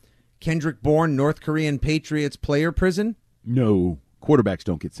to Kendrick Bourne, North Korean Patriots player prison? No, quarterbacks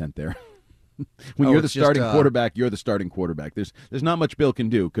don't get sent there. When you're the starting quarterback, you're the starting quarterback. There's not much Bill can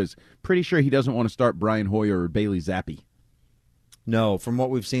do because pretty sure he doesn't want to start Brian Hoyer or Bailey Zappi. No, from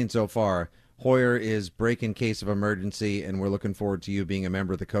what we've seen so far, Hoyer is break in case of emergency, and we're looking forward to you being a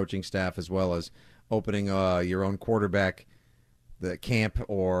member of the coaching staff as well as opening your own quarterback the camp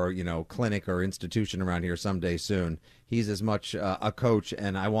or clinic or institution around here someday soon. He's as much a coach,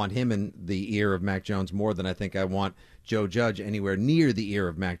 and I want him in the ear of Mac Jones more than I think I want Joe Judge anywhere near the ear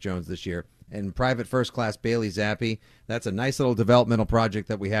of Mac Jones this year. And private first class Bailey Zappi, that's a nice little developmental project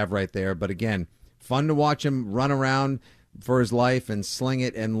that we have right there. But again, fun to watch him run around for his life and sling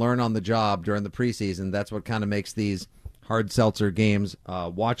it and learn on the job during the preseason. That's what kind of makes these hard seltzer games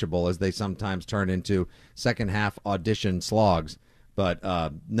watchable, as they sometimes turn into second half audition slogs. But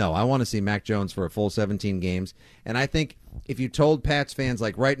no, I want to see Mac Jones for a full 17 games. And I think if you told Pats fans,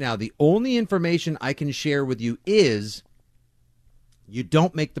 like right now, the only information I can share with you is you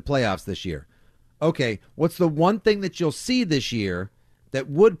don't make the playoffs this year. Okay, what's the one thing that you'll see this year that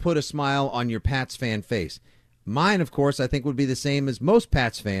would put a smile on your Pats fan face? Mine, of course, I think would be the same as most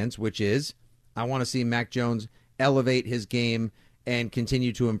Pats fans, which is I want to see Mac Jones elevate his game and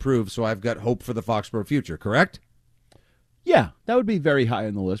continue to improve, so I've got hope for the Foxborough future, correct? Yeah, that would be very high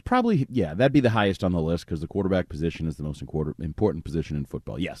on the list. Probably, yeah, that'd be the highest on the list because the quarterback position is the most important position in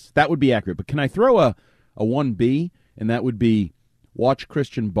football. Yes, that would be accurate. But can I throw a 1B, and that would be watch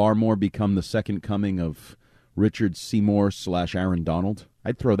Christian Barmore become the second coming of Richard Seymour / Aaron Donald?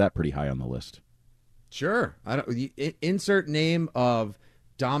 I'd throw that pretty high on the list. Sure. Insert name of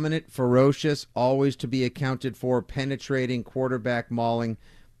dominant, ferocious, always to be accounted for, penetrating, quarterback mauling.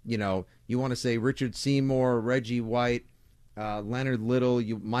 You want to say Richard Seymour, Reggie White, Leonard Little,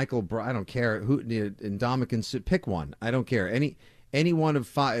 Michael. I don't care who. Ndamukong, pick one. I don't care. any one of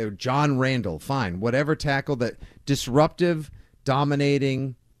five, John Randall, fine, whatever tackle that disruptive,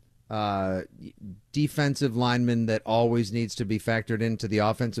 dominating, defensive lineman that always needs to be factored into the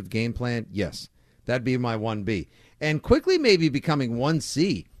offensive game plan, yes, that'd be my 1B. And quickly maybe becoming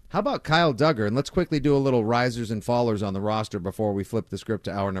 1C. How about Kyle Duggar? And let's quickly do a little risers and fallers on the roster before we flip the script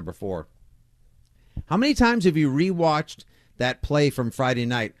to hour number 4. How many times have you rewatched that play from Friday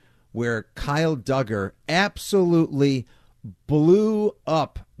night where Kyle Duggar absolutely blew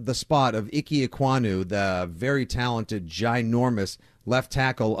up the spot of Ike Ekwonu, the very talented, ginormous left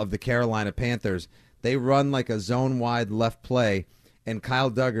tackle of the Carolina Panthers? They run like a zone-wide left play, and Kyle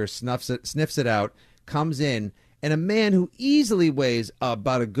Duggar sniffs it out, comes in, and a man who easily weighs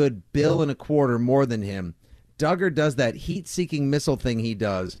about a good bill and a quarter more than him, Duggar does that heat-seeking missile thing he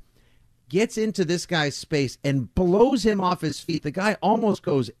does, gets into this guy's space and blows him off his feet. The guy almost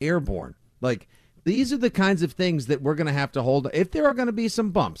goes airborne. Like, these are the kinds of things that we're going to have to hold. If there are going to be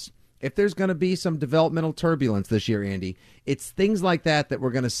some bumps, if there's going to be some developmental turbulence this year, Andy, it's things like that we're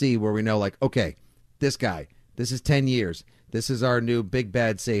going to see where we know, like, okay, this guy, this is 10 years. This is our new big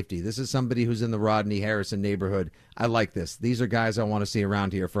bad safety. This is somebody who's in the Rodney Harrison neighborhood. I like this. These are guys I want to see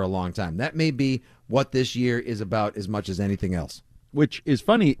around here for a long time. That may be what this year is about as much as anything else. Which is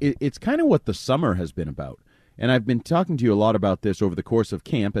funny. It's kind of what the summer has been about. And I've been talking to you a lot about this over the course of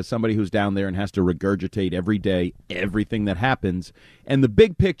camp as somebody who's down there and has to regurgitate every day everything that happens. And the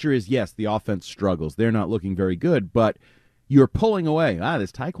big picture is, yes, the offense struggles. They're not looking very good, but you're pulling away.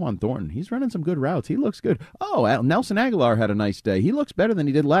 This Tyquan Thornton, he's running some good routes. He looks good. Oh, Nelson Aguilar had a nice day. He looks better than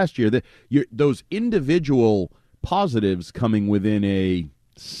he did last year. Those individual positives coming within a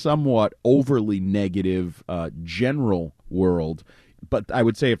somewhat overly negative general world. But I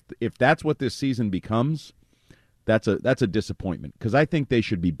would say if that's what this season becomes, that's a disappointment, because I think they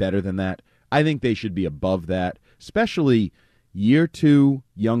should be better than that. I think they should be above that, especially year 2,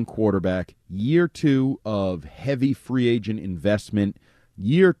 young quarterback, year 2 of heavy free agent investment,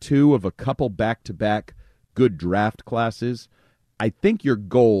 year 2 of a couple back-to-back good draft classes. I think your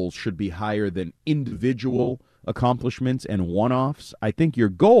goals should be higher than individual accomplishments and one-offs. I think your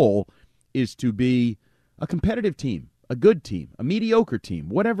goal is to be a competitive team, a good team, a mediocre team,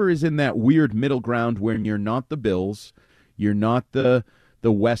 whatever is in that weird middle ground where you're not the Bills, you're not the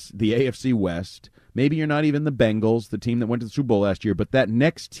West, the AFC West. Maybe you're not even the Bengals, the team that went to the Super Bowl last year, but that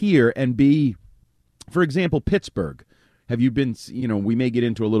next tier, and be, for example, Pittsburgh. Have you been, we may get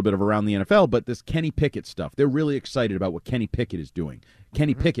into a little bit of around the NFL, but this Kenny Pickett stuff, they're really excited about what Kenny Pickett is doing.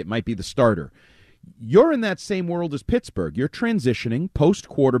 Kenny Pickett might be the starter. You're in that same world as Pittsburgh. You're transitioning,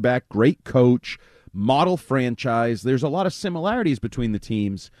 post-quarterback, great coach, model franchise. There's a lot of similarities between the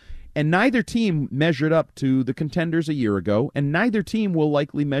teams. And neither team measured up to the contenders a year ago, and neither team will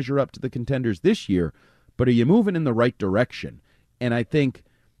likely measure up to the contenders this year. But are you moving in the right direction? And I think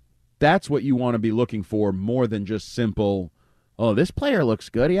that's what you want to be looking for more than just simple, oh, this player looks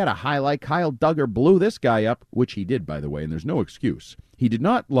good. He had a highlight. Kyle Duggar blew this guy up, which he did, by the way, and there's no excuse. He did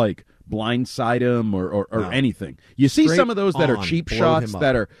not, blindside him or no. anything. You see some of those that are cheap shots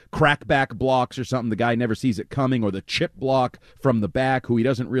that are crackback blocks or something. The guy never sees it coming, or the chip block from the back who he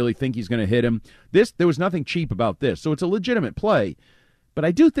doesn't really think he's going to hit him. There was nothing cheap about this, so it's a legitimate play. But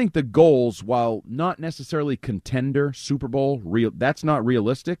I do think the goals, while not necessarily contender, Super Bowl, that's not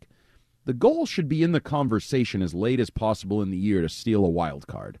realistic. The goal should be in the conversation as late as possible in the year to steal a wild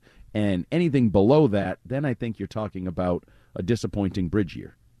card. And anything below that, then I think you're talking about a disappointing bridge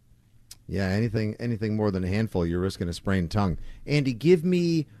year. Yeah, anything more than a handful, you're risking a sprained tongue. Andy, give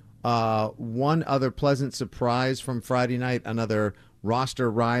me one other pleasant surprise from Friday night, another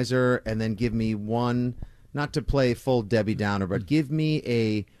roster riser, and then give me one, not to play full Debbie Downer, but give me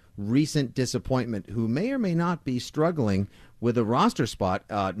a recent disappointment who may or may not be struggling with a roster spot,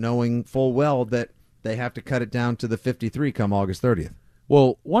 knowing full well that they have to cut it down to the 53 come August 30th.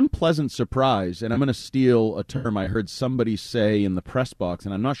 Well, one pleasant surprise, and I'm going to steal a term I heard somebody say in the press box,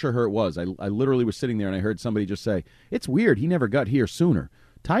 and I'm not sure who it was. I literally was sitting there, and I heard somebody just say, it's weird, he never got here sooner.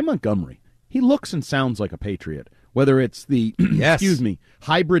 Ty Montgomery, he looks and sounds like a Patriot. Whether it's the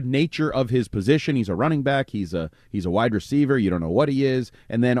hybrid nature of his position, he's a running back, he's a wide receiver, you don't know what he is,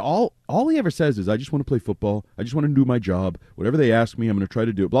 and then all he ever says is, I just want to play football, I just want to do my job, whatever they ask me, I'm going to try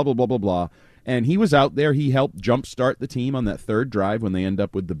to do it, blah, blah, blah, blah, blah. And he was out there, he helped jumpstart the team on that third drive when they end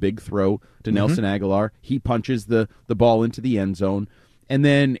up with the big throw to Nelson Aguilar. He punches the ball into the end zone. And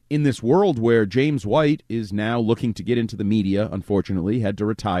then in this world where James White is now looking to get into the media, unfortunately, had to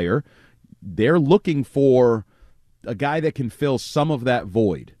retire, they're looking for a guy that can fill some of that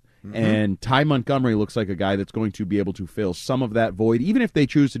void. And Ty Montgomery looks like a guy that's going to be able to fill some of that void, even if they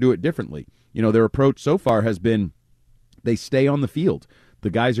choose to do it differently. Their approach so far has been they stay on the field. The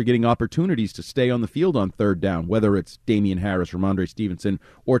guys are getting opportunities to stay on the field on third down, whether it's Damian Harris, Ramondre Stevenson,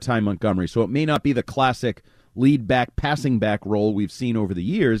 or Ty Montgomery. So it may not be the classic lead back, passing back role we've seen over the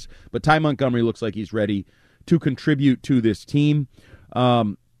years, but Ty Montgomery looks like he's ready to contribute to this team.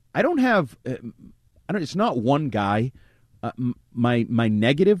 It's not one guy. My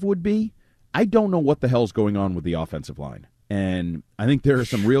negative would be, I don't know what the hell's going on with the offensive line. And I think there are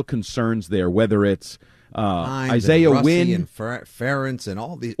some real concerns there, whether it's Isaiah Wynn and Ferentz and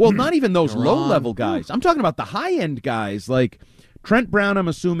all these. Well, not even those low-level guys. I'm talking about the high-end guys like Trent Brown. I'm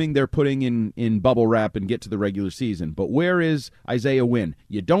assuming they're putting in bubble wrap and get to the regular season. But where is Isaiah Wynn?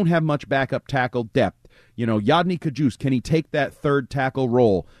 You don't have much backup tackle depth. Yadni Kajus, can he take that third tackle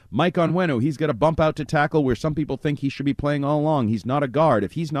role? Mike Onwenu, he's got to bump out to tackle where some people think he should be playing all along. He's not a guard.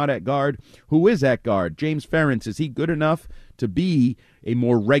 If he's not at guard, who is at guard? James Ferentz, is he good enough to be a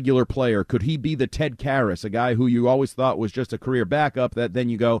more regular player? Could he be the Ted Karras, a guy who you always thought was just a career backup that then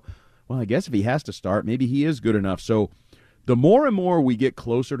you go, well, I guess if he has to start, maybe he is good enough. So the more and more we get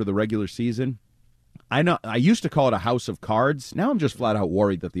closer to the regular season, I used to call it a house of cards. Now I'm just flat out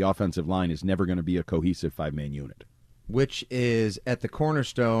worried that the offensive line is never going to be a cohesive five-man unit. Which is at the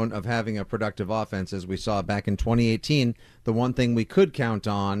cornerstone of having a productive offense, as we saw back in 2018. The one thing we could count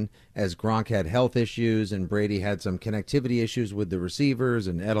on, as Gronk had health issues and Brady had some connectivity issues with the receivers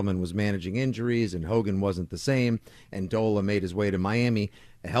and Edelman was managing injuries and Hogan wasn't the same and Dola made his way to Miami,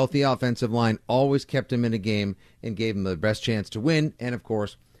 a healthy offensive line always kept him in a game and gave him the best chance to win and, of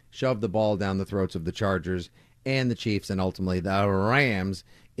course, shoved the ball down the throats of the Chargers and the Chiefs and ultimately the Rams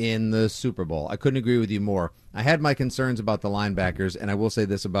in the Super Bowl. I couldn't agree with you more. I had my concerns about the linebackers, and I will say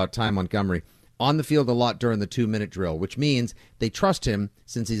this about Ty Montgomery. On the field a lot during the 2-minute drill, which means they trust him,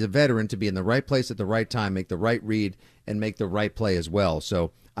 since he's a veteran, to be in the right place at the right time, make the right read, and make the right play as well.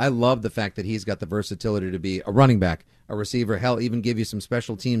 So I love the fact that he's got the versatility to be a running back, a receiver, hell, even give you some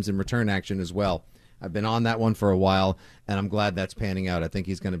special teams and return action as well. I've been on that one for a while, and I'm glad that's panning out. I think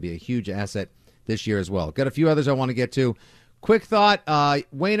he's going to be a huge asset this year as well. Got a few others I want to get to. Quick thought,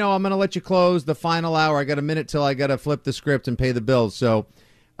 Wayno, I'm going to let you close the final hour. I got a minute till I got to flip the script and pay the bills. So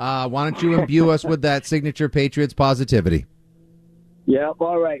why don't you imbue us with that signature Patriots positivity? Yeah,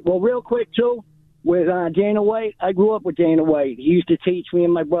 all right. Well, real quick, too, with Dana White, I grew up with Dana White. He used to teach me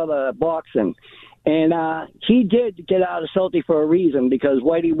and my brother boxing. And he did get out of Celtic for a reason, because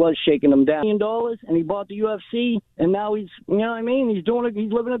Whitey was shaking him down. $1 million, and he bought the UFC, and now he's,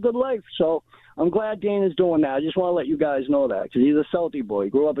 he's living a good life. So I'm glad Dana's doing that. I just want to let you guys know that, because he's a Celtic boy. He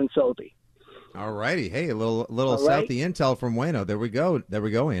grew up in Celtic. All righty. Hey, a little Southie intel from Wayno. There we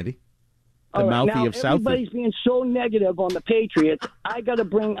go, Andy. The mouthy now, of Southie. Everybody's being so negative on the Patriots. I got to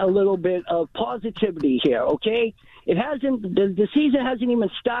bring a little bit of positivity here, okay? It hasn't. The season hasn't even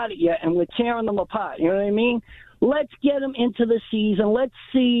started yet, and we're tearing them apart. You know what I mean? Let's get them into the season. Let's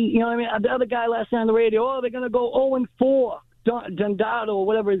see. You know what I mean? The other guy last night on the radio, they're going to go 0-4. Dondado, or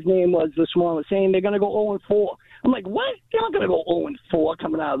whatever his name was this morning, was saying they're going to go 0-4. I'm like, what? They're not going to go 0-4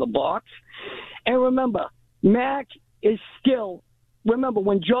 coming out of the box. And remember, Mac is still. Remember,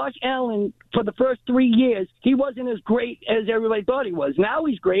 when Josh Allen, for the first 3 years, he wasn't as great as everybody thought he was. Now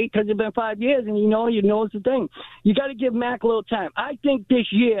he's great because it's been 5 years, and you know it's the thing. You got to give Mac a little time. I think this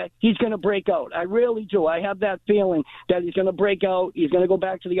year he's going to break out. I really do. I have that feeling that he's going to break out. He's going to go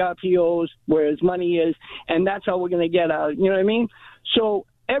back to the RPOs where his money is, and that's how we're going to get out. You know what I mean? So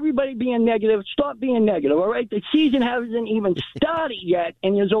everybody being negative, stop being negative, all right? The season hasn't even started yet,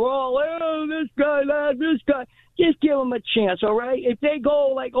 and you're all, this guy, this guy. Just give them a chance, all right? If they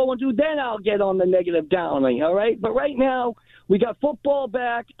go like 0-2, then I'll get on the negative downing, all right? But right now, we got football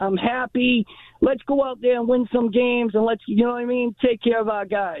back. I'm happy. Let's go out there and win some games, and let's, you know what I mean, take care of our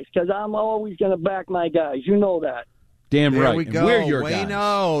guys, because I'm always going to back my guys. You know that. Damn there right. We go. We're your guys.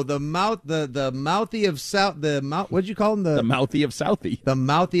 Wayno, the mouthy of South, what'd you call him? The mouthy of Southie. The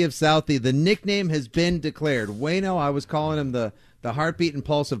mouthy of Southie. The nickname has been declared. Wayno, I was calling him the heartbeat and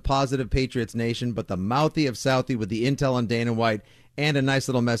pulse of positive Patriots Nation, but the mouthy of Southie with the intel on Dana White and a nice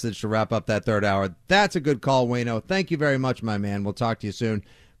little message to wrap up that third hour. That's a good call, Wayno. Thank you very much, my man. We'll talk to you soon.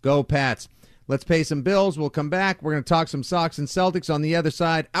 Go Pats. Let's pay some bills. We'll come back. We're going to talk some Sox and Celtics on the other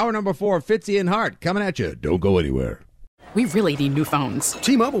side. Hour number 4, Fitzy and Hart coming at you. Don't go anywhere. We really need new phones.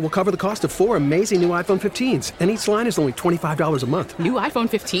 T-Mobile will cover the cost of 4 amazing new iPhone 15s, and each line is only $25 a month. New iPhone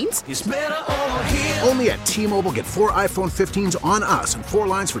 15s? It's better over here. Only at T-Mobile, get 4 iPhone 15s on us and 4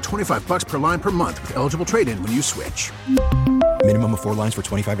 lines for $25 per line per month with eligible trade-in when you switch. Minimum of 4 lines for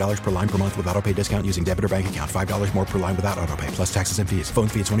 $25 per line per month with autopay discount using debit or bank account. $5 more per line without autopay, plus taxes and fees. Phone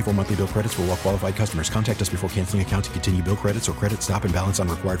fee at 24 monthly bill credits for well-qualified customers. Contact us before canceling account to continue bill credits or credit stop and balance on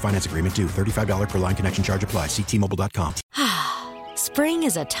required finance agreement due. $35 per line connection charge applies. See T-Mobile.com. Spring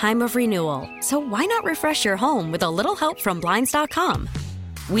is a time of renewal, so why not refresh your home with a little help from Blinds.com?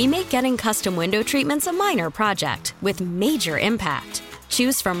 We make getting custom window treatments a minor project with major impact.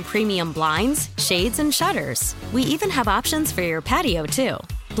 Choose from premium blinds, shades, and shutters. We even have options for your patio, too.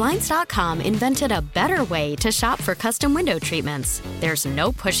 Blinds.com invented a better way to shop for custom window treatments. There's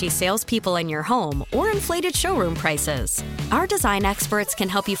no pushy salespeople in your home or inflated showroom prices. Our design experts can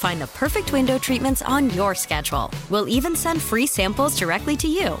help you find the perfect window treatments on your schedule. We'll even send free samples directly to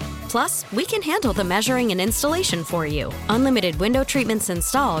you. Plus, we can handle the measuring and installation for you. Unlimited window treatments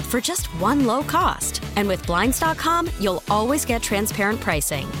installed for just one low cost. And with Blinds.com, you'll always get transparent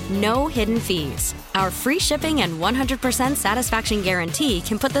pricing. No hidden fees. Our free shipping and 100% satisfaction guarantee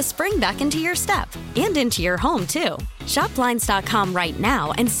can put the spring back into your step and into your home, too. Shop Blinds.com right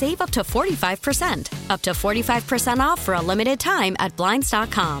now and save up to 45%. Up to 45% off for a limited time at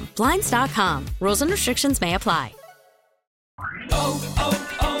Blinds.com. Blinds.com. Rules and restrictions may apply.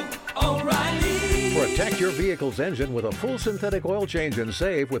 O'Reilly. Protect your vehicle's engine with a full synthetic oil change and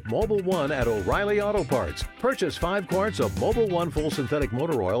save with Mobil 1 at O'Reilly Auto Parts. Purchase 5 quarts of Mobil 1 full synthetic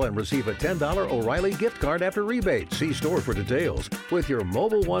motor oil and receive a $10 O'Reilly gift card after rebate. See store for details. With your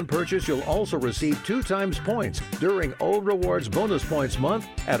Mobil 1 purchase, you'll also receive 2 times points during O Rewards Bonus Points Month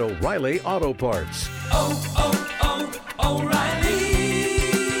at O'Reilly Auto Parts. O'Reilly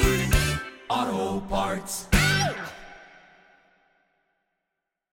Auto Parts.